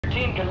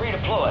team can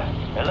redeploy.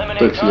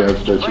 Eliminate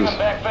targets to bring them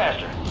back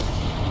faster.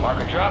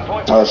 Mark a drop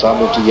point. Alright, so I'll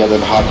move together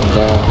and hop them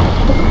down.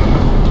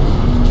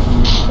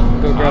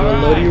 Go grab a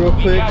loadie real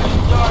quick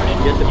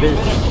and get the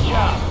business.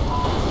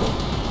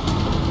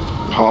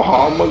 Oh,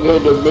 I'm gonna go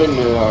to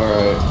business,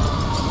 alright.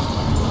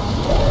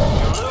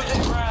 You're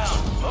losing ground.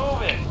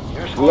 Move it.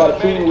 Your We got a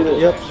squad team with it.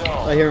 Yep,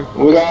 I hear him.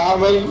 We got how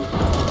many?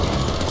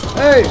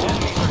 Hey!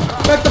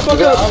 Back the fuck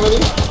up!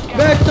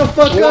 Back the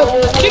fuck up!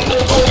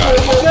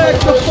 Back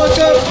the fuck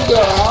up!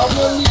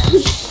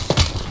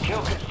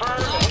 Kill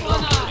confirmed and we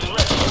look to the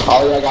rest.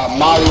 Oh, yeah, I got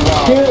Molly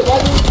down.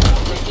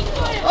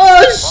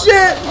 Oh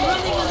shit!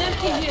 Running on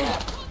empty here.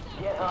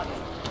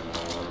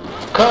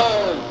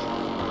 Cuz.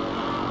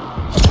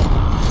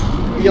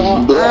 Your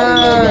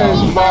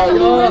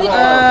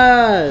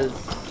ass!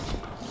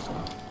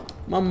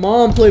 My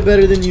mom played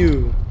better than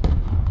you.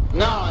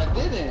 No, I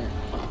didn't.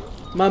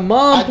 My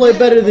mom played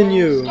better than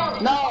you. No,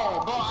 bro,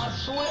 I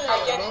swear,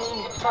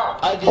 bro.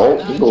 I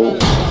did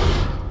not.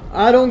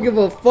 I don't give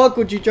a fuck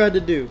what you tried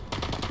to do.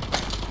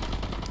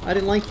 I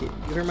didn't like it.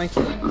 You hurt my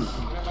feelings.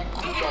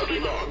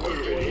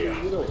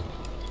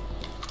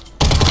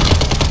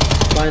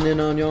 Flying in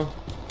on y'all.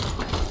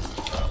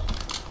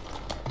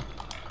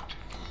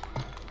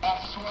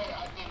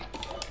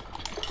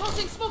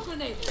 Tossing smoke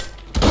grenade.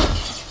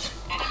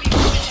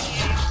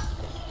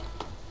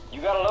 You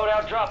got a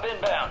loadout drop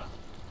inbound.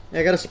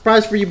 I got a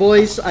surprise for you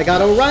boys. I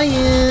got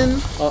Orion.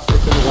 Oh,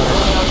 it's in the water.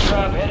 Loadout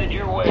drop headed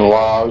your way.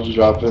 Wow, I was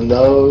dropping the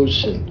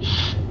ocean.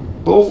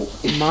 Oh.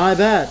 My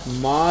bad.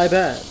 My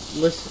bad.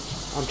 Listen,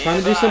 I'm trying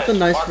to do something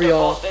nice for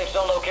y'all.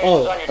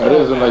 Oh, That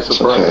is a nice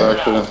surprise,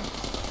 actually.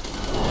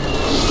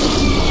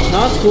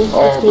 no, it's cool.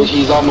 Oh, It's but cool.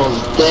 he's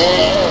almost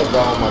dead.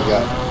 Oh my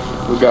god.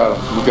 We got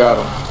him. We got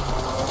him.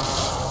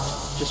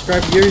 Just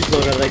grab Yuri's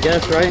loadout, I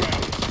guess, right?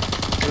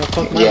 I'm gonna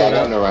fuck my Yeah, I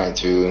loadout. got Orion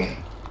too.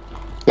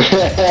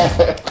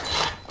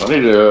 I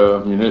need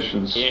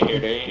munitions. They in here,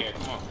 they in here.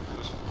 Come on.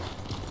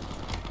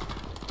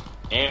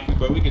 And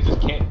bro, we can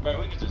just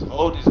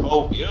hold this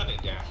whole building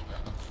down,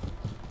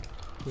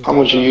 bro. How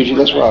much you usually?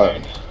 That's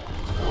right.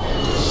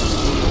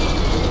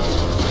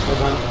 Hold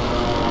on.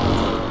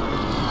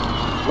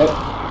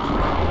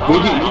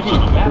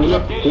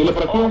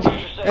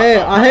 Hey,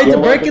 I hate to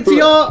break it to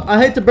y'all. I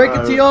hate to break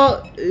it to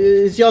y'all.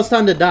 It's y'all's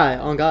time to die.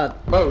 On God.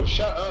 Bro,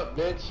 shut up,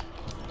 bitch.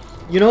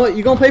 You know what?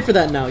 You gonna pay for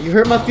that now. You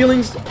hurt my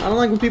feelings. I don't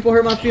like when people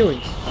hurt my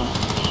feelings.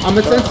 I'm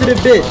a sensitive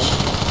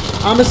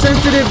bitch. I'm a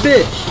sensitive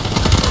bitch.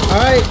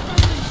 Alright?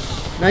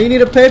 Now you need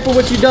to pay for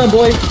what you done,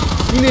 boy.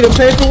 You need to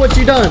pay for what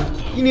you done.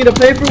 You need to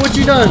pay for what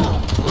you done.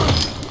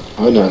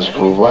 Oh, that's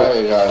cool.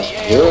 Right, guys.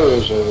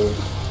 Yours.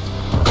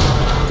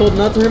 Told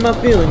not to hurt my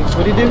feelings.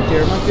 What do you do?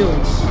 Hurt my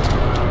feelings.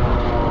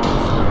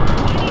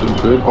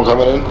 I'm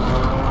coming in.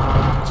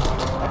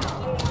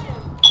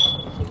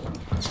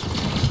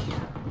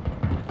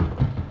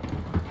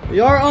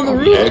 You are on the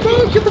roof,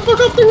 bro. Get the fuck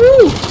off the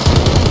roof.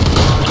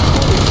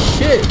 Holy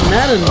shit,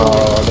 mad annoying.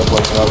 Oh, they're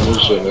blocking out new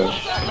shit, man.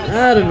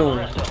 Mad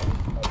annoying.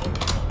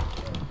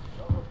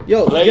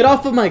 Yo, get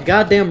off of my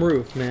goddamn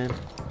roof, man.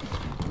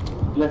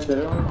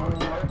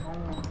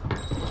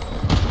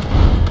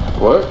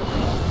 What?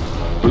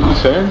 What are you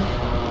saying?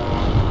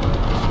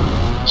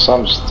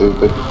 Something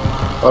stupid.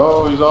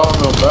 Oh, he's all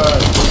in the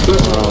back.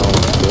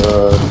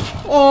 Oh,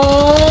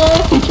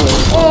 Oh,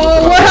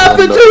 oh, what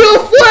happened to your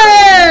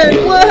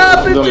friend? What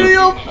happened to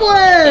your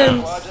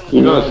friends?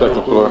 You're on the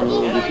second floor.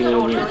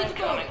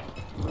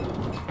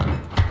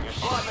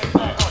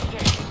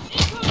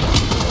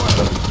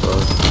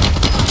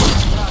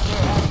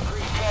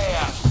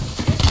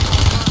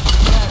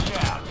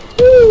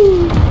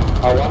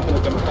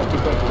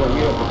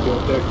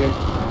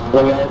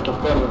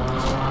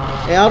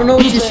 Hey, I don't know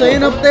what you're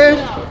saying up there,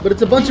 but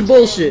it's a bunch of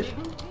bullshit.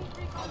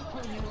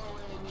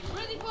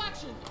 Ready for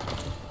action.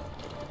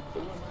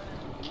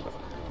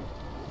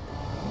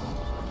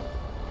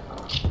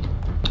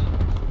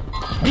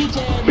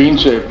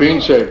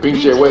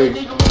 Pinche, wait.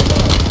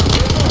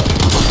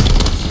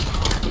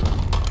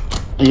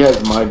 He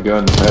has my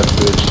gun, that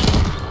bitch.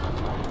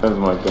 That's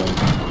my gun.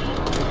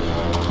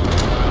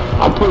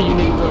 I'll put you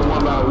niggas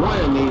one by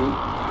one,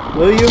 nigga.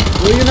 Will you?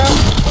 Will you now?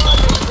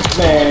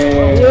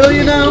 Man. Will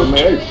you now?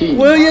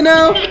 Will you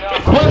now?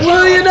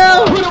 Will you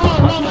now?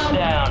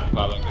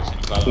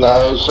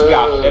 No,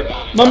 sir.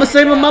 Mama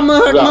say my mama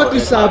hurt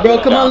Makusa, bro.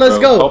 Come on, let's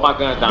go. Hold my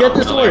guns down. Get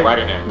this work. Right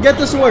in there. Get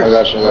this I work.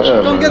 got you, I got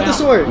you. Come get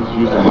this work.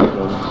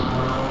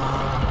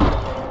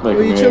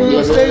 Were you chilling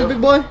on the stage,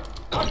 big boy?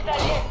 Hostile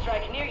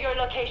airstrike near your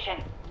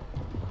location.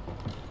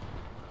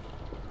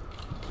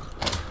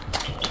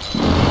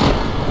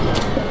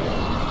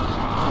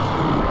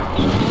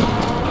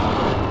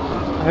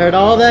 I heard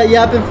all that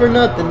yapping for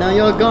nothing. Now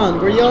y'all gone.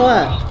 Where y'all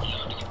at?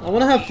 I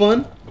wanna have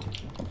fun.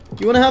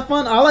 You wanna have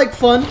fun? I like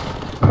fun.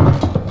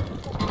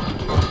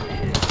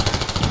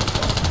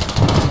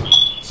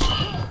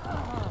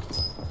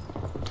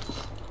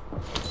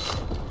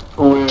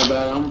 Don't worry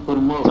about it. I'm gonna put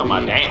them up. Oh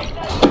my damn.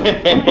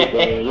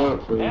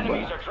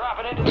 Enemies are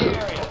dropping into the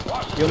area.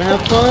 Watch You wanna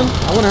have fun?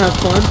 I wanna have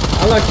fun.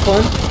 I like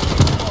fun.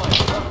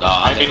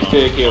 I I finished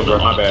the kill, bro.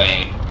 My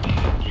bad.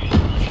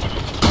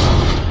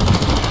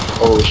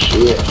 Oh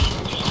shit.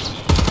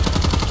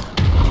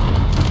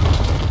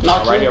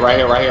 Right here. One.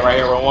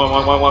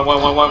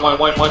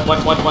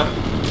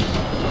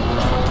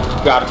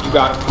 You got him.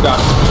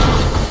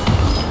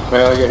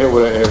 Man, I get hit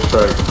with an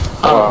airstrike.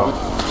 Wow.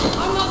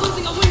 I'm not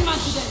losing a wingman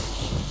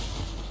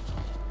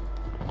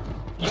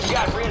today. You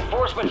got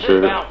reinforcements Sure.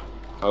 inbound.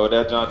 Oh,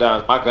 that John down.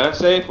 Is my gun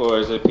safe or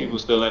is it people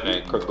still in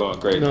there going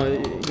crazy?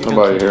 No,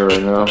 Somebody here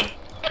right now.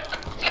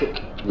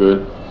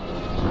 Good.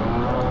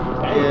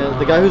 Yeah,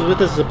 the guy who's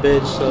with us is a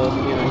bitch, so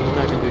you know he's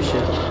not gonna do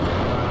shit.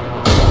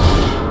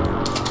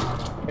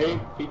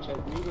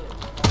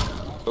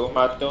 What am I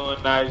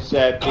doing? Nice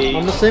at me.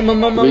 I'm the same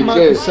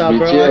Makusa,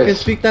 bro. I can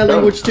speak that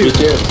language too.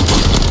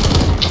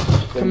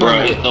 Come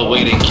on now. No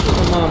waiting.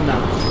 Come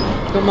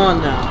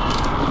on now.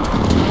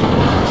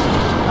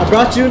 I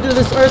brought you into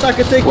this earth, I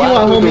could take you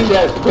out, homie.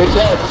 Bitch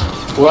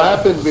ass. What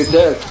happened, bitch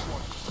ass?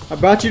 I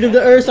brought you into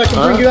the earth, so I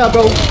can bring you out,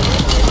 bro.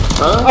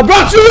 Huh? I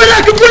brought you in,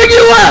 I can bring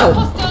you out!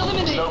 Hostile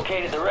eliminated.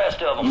 Located the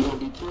rest of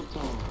them.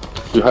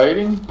 You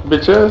hiding,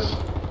 bitch ass?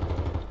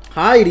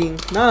 Hiding?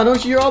 Nah,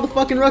 don't you hear all the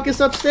fucking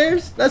ruckus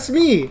upstairs? That's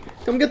me.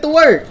 Come get the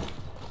work.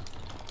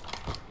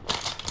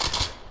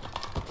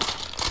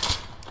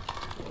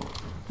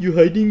 You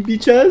hiding,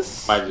 bitch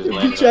ass? Might just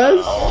land Bitch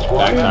ass?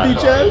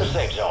 Bitch ass?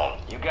 Safe zone.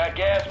 You got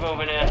gas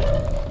moving in.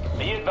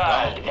 Be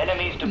advised,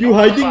 enemies to You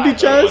hiding,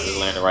 bitch I ass? just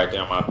landed right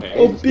there on my pants.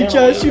 Oh, bitch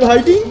ass, you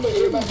hiding?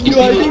 You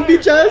hiding,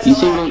 bitch ass? You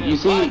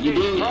see it, you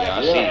did. Yeah,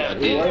 I see it. I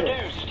did.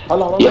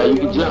 Yeah, you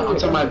can jump. I'm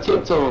talking about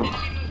tiptoe.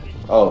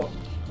 Oh.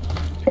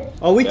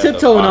 Oh, we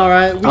tiptoeing,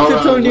 alright. We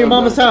tiptoeing to your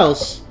mama's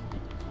house.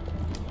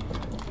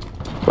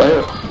 Right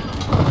here.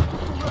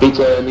 Bitch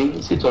ass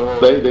nigga, sit your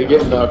They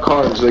getting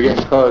cards. They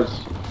getting cards.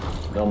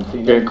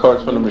 Getting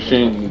cards from the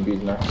machine. Three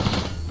of them.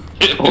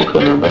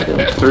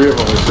 There's three of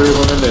them in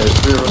there.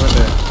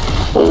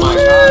 Oh my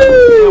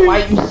god. Why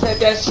you said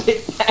that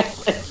shit?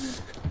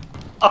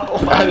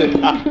 Oh my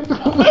god.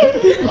 Oh my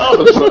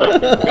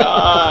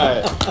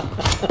god.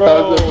 That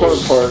was the fun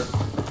part.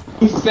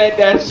 He said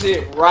that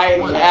shit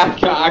right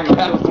after I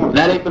got him.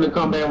 Now they finna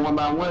come back one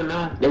by one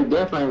now. They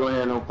definitely ain't gonna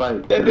have no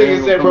fight. That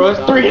nigga said, bro, it's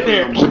 3 in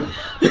there. I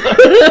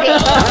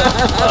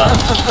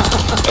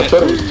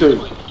thought it was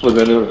 2. But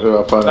then I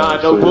found Nah,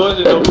 out. no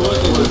bullshit. The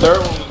third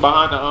one was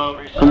behind the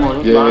Come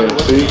on. Yeah,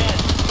 see?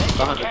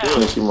 behind the door.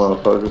 Thank you,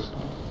 motherfuckers.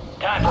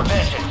 Time for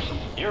vengeance.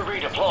 You're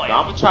redeploying. Now,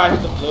 I'm gonna try to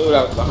hit the blue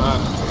that was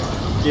behind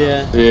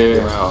Yeah.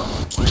 Yeah. around.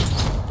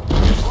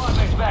 Squad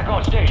mates back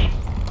on station.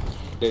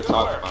 They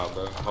talking about,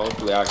 bro.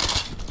 Hopefully I can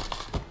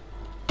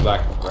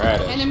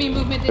grab it. Enemy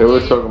movement They were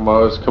detected. talking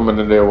about us coming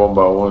in there one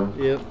by one.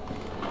 Yep.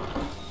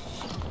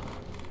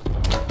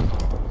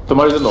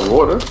 Somebody's in the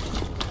water.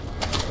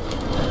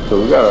 So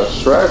we got a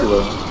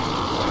straggler.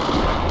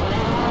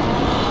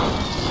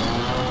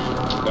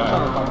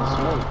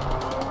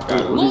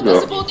 Where'd he Multiple go?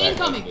 support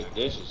incoming.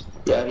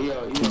 Yeah, He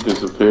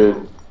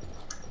disappeared.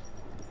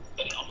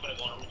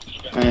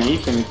 Man, he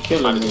finna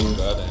kill Might him. have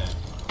the other hand.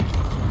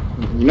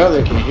 You know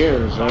they can hear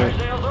us, right?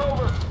 Sales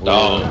over.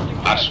 Dog,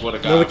 I swear to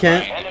God. No, we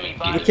can't. Enemy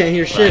We can't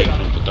hear shit.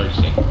 For 30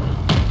 seconds.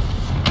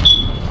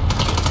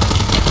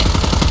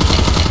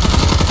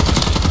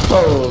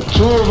 Oh,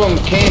 2 of them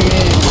came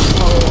in.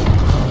 Oh,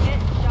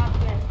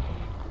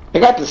 they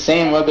got the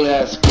same ugly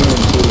ass skin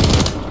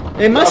too.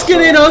 Hey, my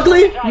skin ain't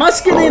ugly. My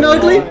skin ain't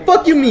ugly.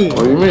 Fuck you mean?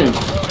 What do you mean?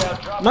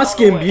 My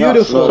skin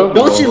beautiful.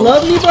 Don't you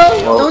love me, bro?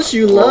 Don't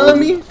you love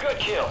me? Good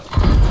kill.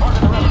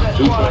 Marking the rest of that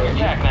squad on your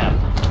attack map.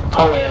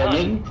 Oh, yeah,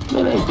 nigga.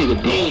 Man, that nigga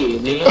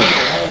dead, nigga.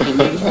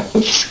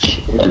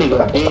 That nigga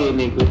dead,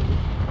 nigga.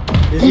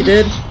 Is he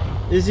dead?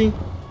 Is he?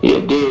 He a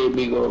dead,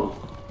 big ol'.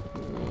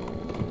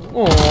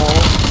 Aww.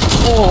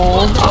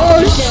 Aww.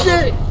 Oh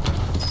shit!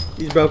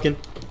 He's broken.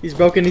 He's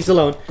broken. He's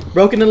alone.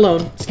 Broken and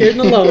alone. Scared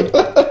and alone.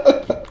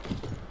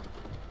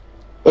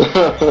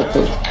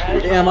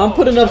 Damn, I'm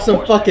putting up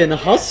some fucking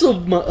hustle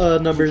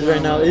numbers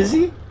right now. Is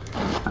he?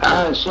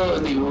 I saw a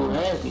nigga who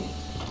happy.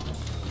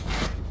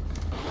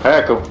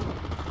 Hack him.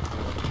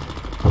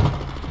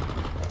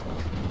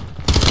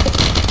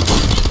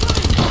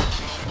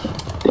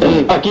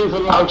 I can't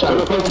believe I was trying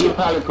to pick your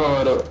pilot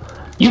card up.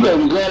 You better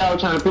be glad I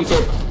was trying to pick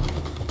that.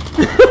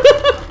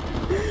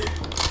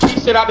 He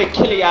said I've been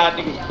killing y'all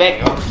niggas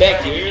back.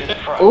 You hear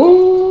that?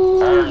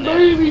 Ooh,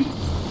 baby.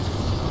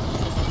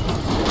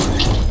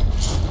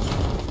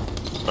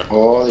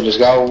 Oh, they just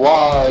got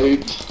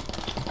wiped.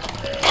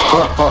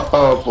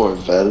 Poor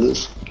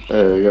fellas.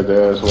 Hey, you got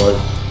the ass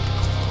wiped.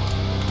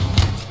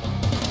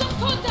 Stop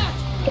contact.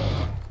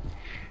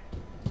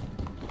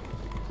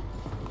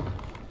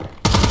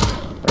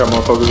 Got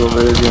motherfuckers over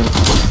there again.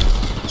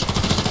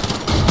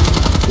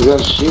 He got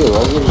a shield. I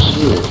got a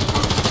shield.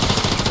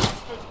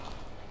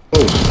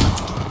 Hey,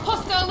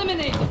 Hostile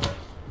eliminated.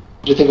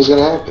 what do you think was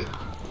gonna happen?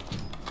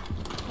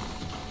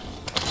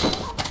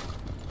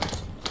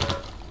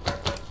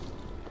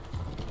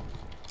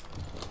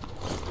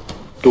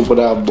 Stupid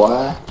out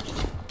boy.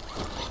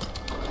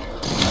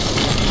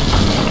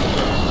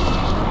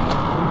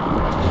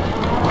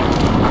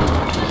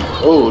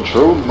 Oh,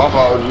 true. My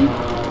apology.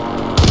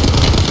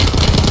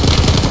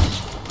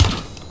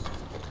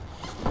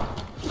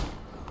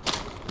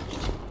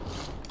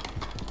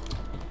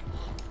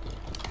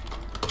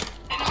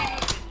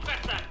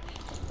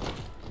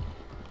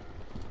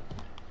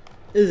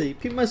 Izzy,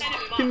 peep my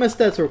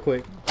stats real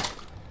quick.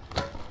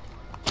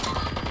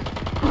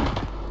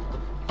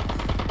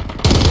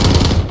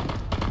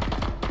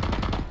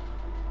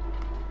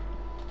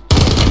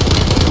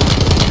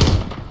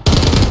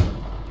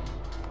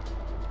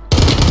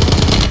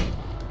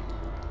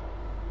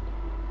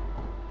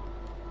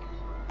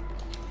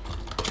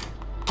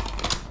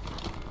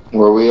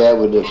 Where we at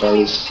with the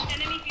fellas?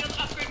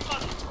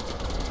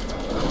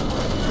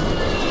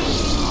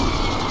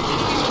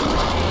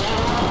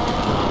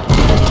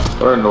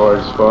 We're in the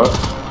right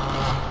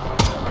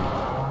spot.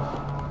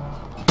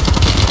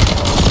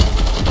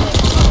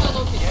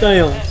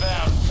 Damn.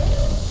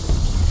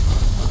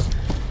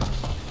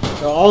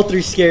 They're all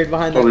three scared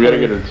behind that Oh, we gotta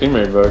corner. get our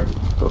teammate back.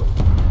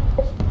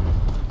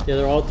 Yeah,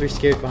 they're all three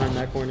scared behind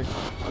that corner.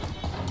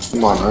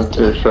 Come on, right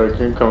Yeah, there. strike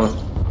incoming.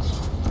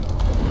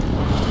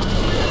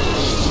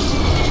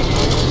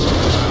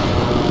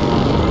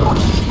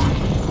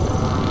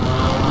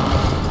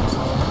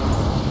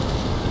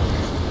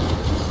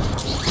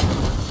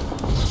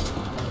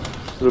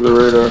 Through the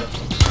radar.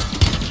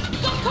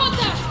 Got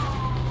contact!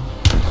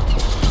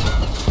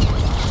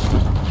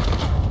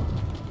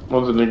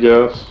 One's in the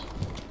gas.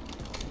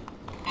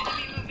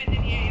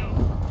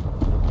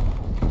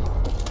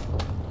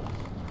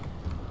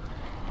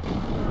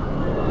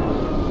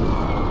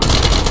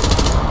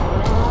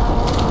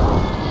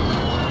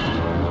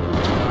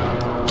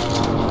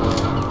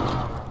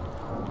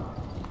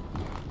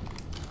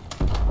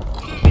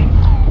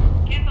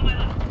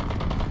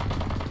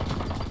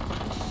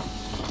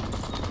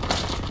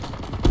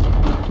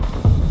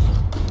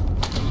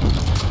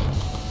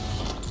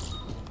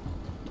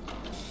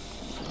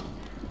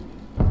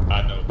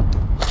 I know.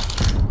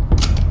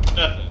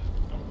 Nothing.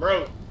 I'm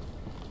broke.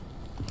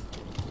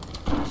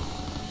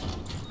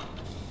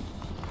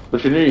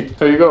 What you need?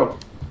 Here you go.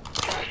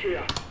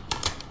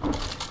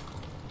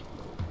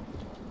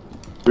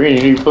 Green,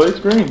 you need plates?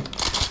 Green.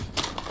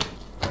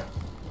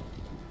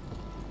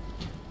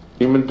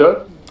 Human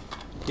duck?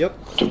 Yep.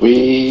 Did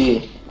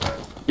we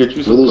Get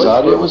you some lose plates,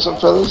 audio bro. with some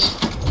fellas?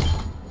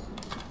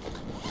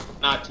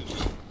 Not too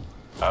many.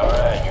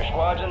 Alright, your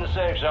squad's in the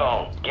safe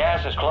zone.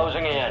 Gas is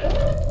closing in.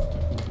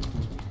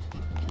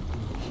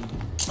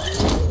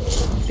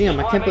 Damn,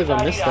 I can't believe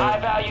I missed Need a high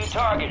that. value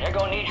target. They're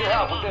gonna need your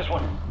help with this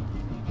one.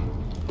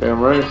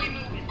 Damn right.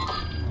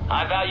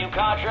 High value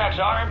contracts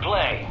are in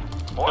play.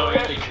 More No, I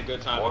risk, think it's a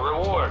good time. more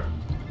reward.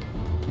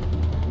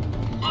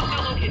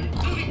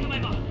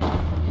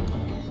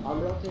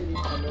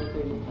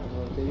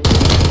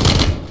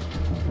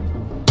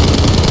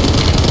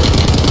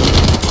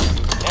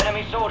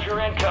 Enemy soldier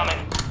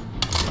incoming.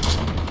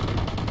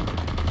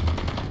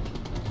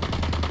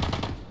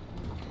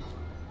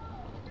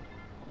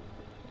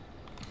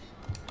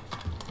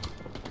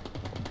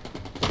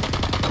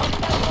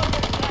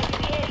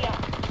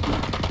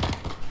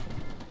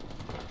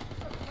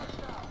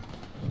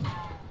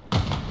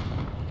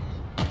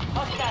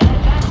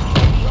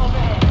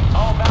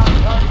 All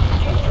bounty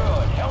targets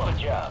destroyed. Hell of a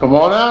job. Come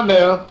on out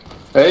now.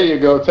 There you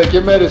go. Take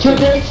your medicine.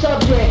 Today's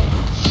subject,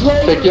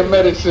 slavery. Take your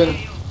medicine.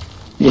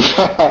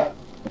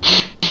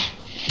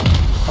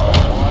 All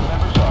squad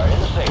members are in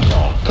the safe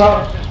zone.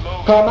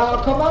 Come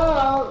out, come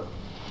out.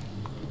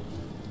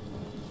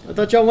 I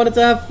thought y'all wanted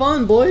to have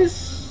fun,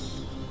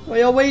 boys. Why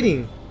y'all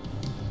waiting?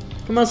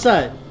 Come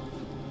outside.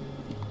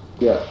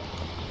 Yeah.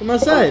 Come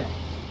outside.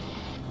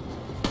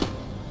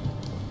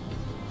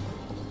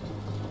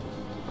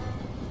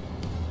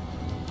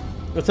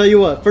 I'll tell you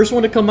what. First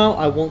one to come out,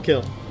 I won't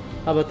kill.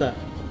 How about that?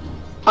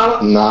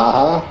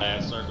 Nah.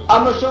 Last circle.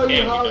 I'm gonna show you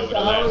Can't how be it's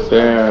doing the last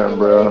Damn,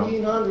 bro.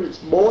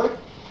 1800s, boy.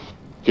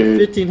 Kid.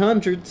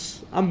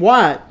 1500s. I'm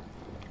white.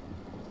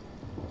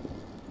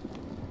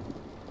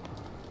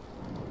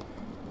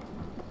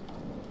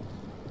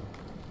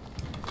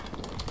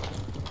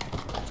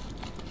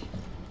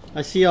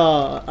 I see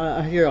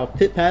I hear a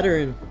pit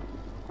pattern.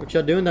 What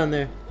y'all doing down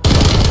there?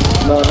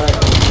 No, no.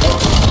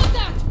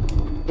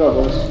 Contact! No,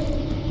 boys.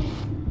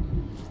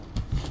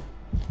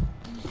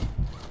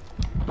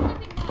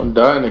 I'm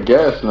dying of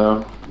gas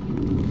now.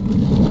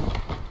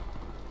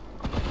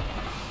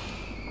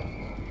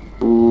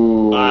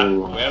 Ooh.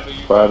 Wherever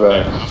you Bye go,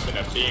 bye. I'm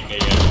finna big they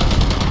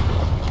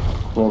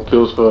ass. More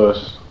kills for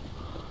us.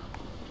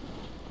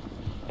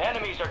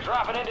 Enemies are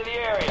dropping into the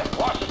area.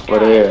 Watch the sky. Where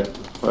they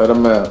at? Let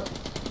them out.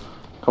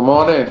 Come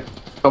on in.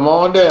 Come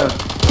on down.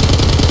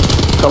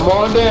 Come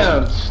on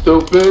down,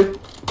 stupid.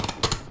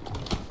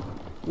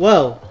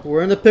 Well,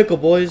 we're in the pickle,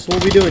 boys.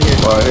 What we doing here?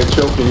 Alright, here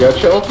choking. You got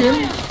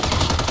choking?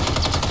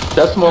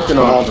 Just smoking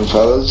What on. happened,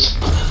 fellas?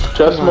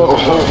 Just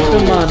smoking on.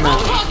 Come on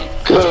now.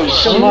 Good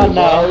Come on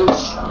now.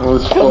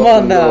 Let's Come on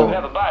fucking now. We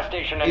have a buy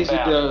station Easy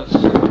inbound.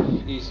 does.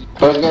 Easy.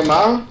 First game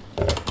out?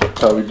 go.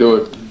 How we do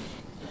it.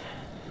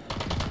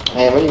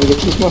 Hey, when you get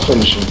to my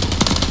finishing?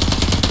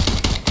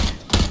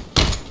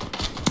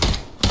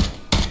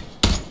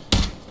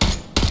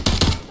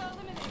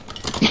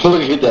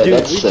 Look at that. Dude,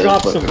 that's we so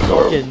dropped some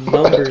fucking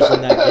numbers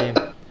in that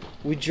game.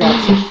 We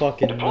dropped some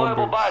fucking Deployable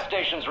numbers. buy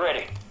stations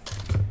ready.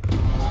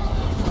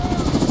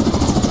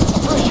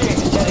 Appreciate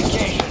the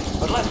dedication,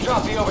 but let's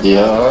drop you over to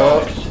Yeah.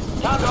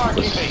 the Time to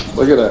RTV.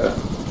 Look at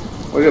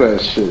that. Look at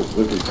that shit.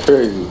 Looking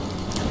crazy.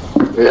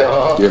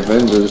 Yeah. The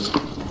Avengers.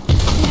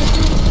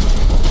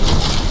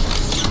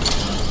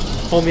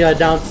 Homie I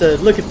down said,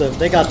 look at them.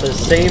 They got the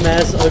same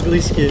ass ugly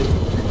skin.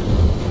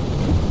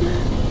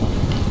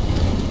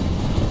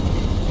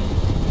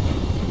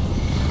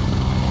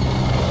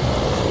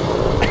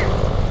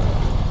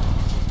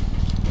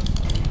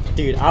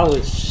 Dude, I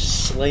was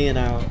slaying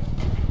out.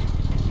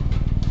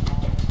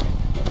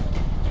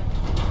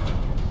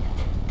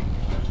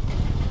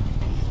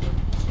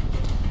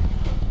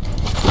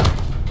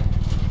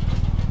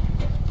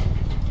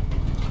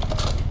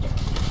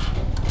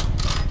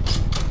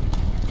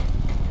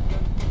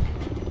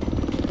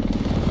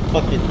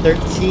 Fucking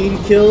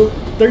 13 kills.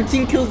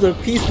 13 kills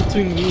apiece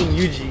between me and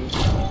Eugene.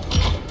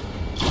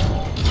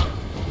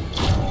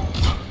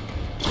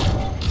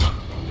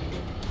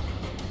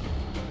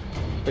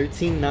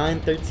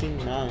 $13-9,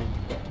 $13-9.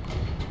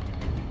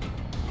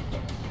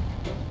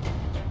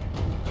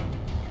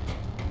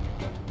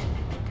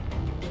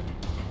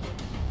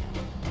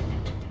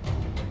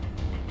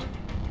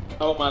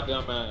 Oh my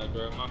dumb ass,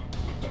 bro.